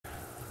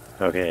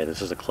Okay,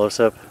 this is a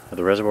close-up of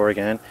the reservoir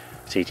again.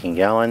 It's 18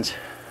 gallons.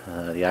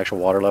 The actual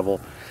water level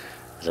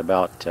is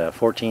about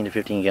 14 to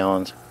 15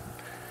 gallons.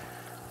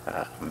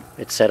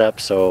 It's set up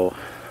so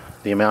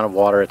the amount of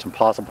water, it's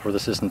impossible for the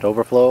system to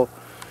overflow.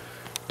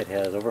 It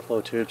has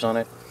overflow tubes on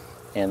it,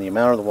 and the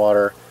amount of the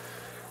water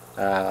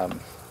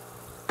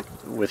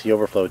with the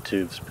overflow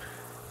tubes,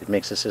 it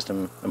makes the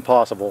system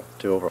impossible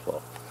to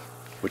overflow,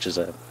 which is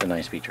a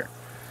nice feature.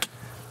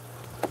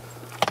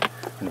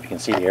 And if you can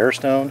see the air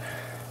stone,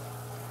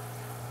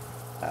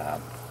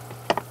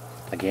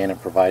 again,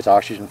 it provides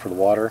oxygen for the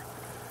water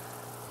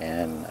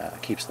and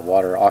keeps the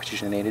water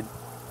oxygenated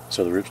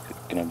so the roots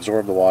can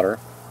absorb the water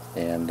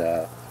and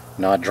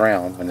not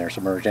drown when they're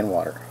submerged in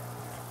water.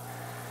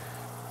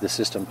 This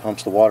system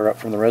pumps the water up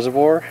from the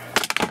reservoir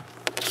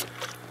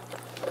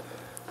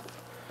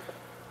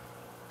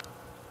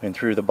and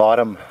through the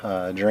bottom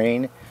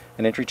drain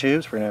and entry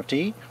tubes for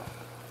N.F.T.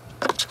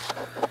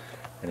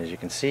 And as you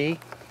can see,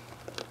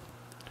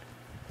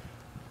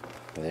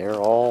 they're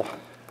all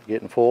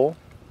getting full.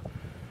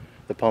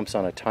 The pump's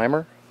on a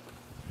timer.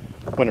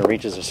 When it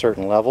reaches a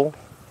certain level,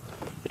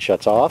 it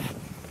shuts off.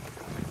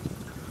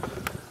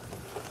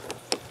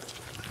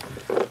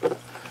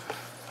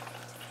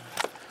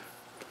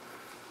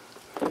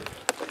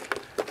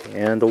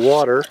 And the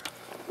water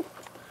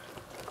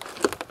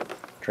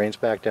drains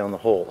back down the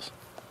holes.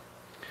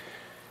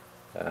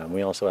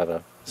 We also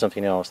have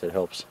something else that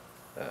helps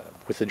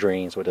with the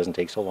drain so it doesn't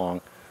take so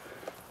long.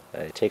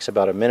 It takes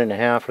about a minute and a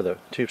half for the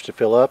tubes to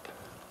fill up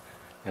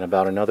and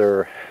about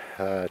another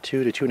 2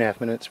 to 2.5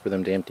 minutes for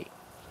them to empty.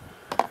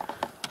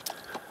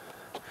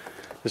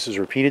 This is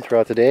repeated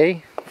throughout the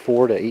day,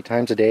 4 to 8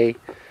 times a day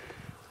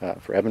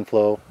for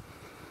Ebb&Flow.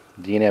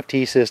 The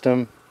N.F.T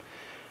system,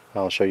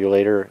 I'll show you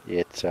later,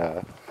 it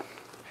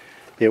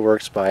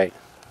works by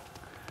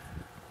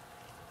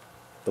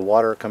the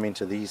water coming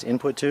to these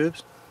input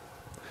tubes,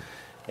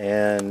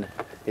 and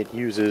it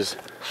uses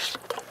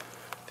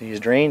these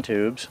drain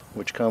tubes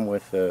which come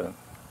with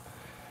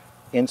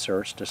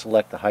inserts to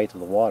select the height of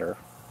the water.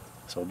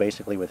 So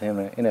basically with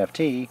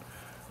N.F.T,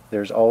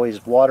 there's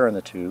always water in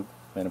the tube,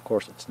 and of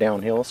course it's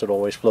downhill, so it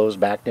always flows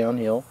back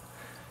downhill,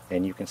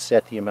 and you can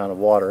set the amount of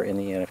water in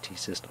the N.F.T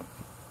system.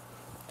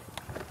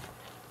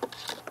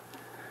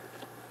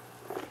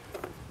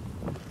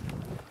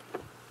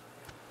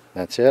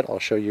 That's it. I'll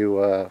show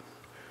you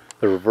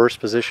the reverse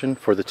position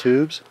for the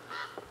tubes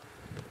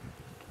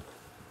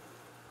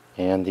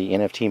and the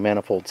N.F.T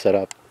manifold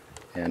setup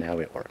and how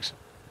it works.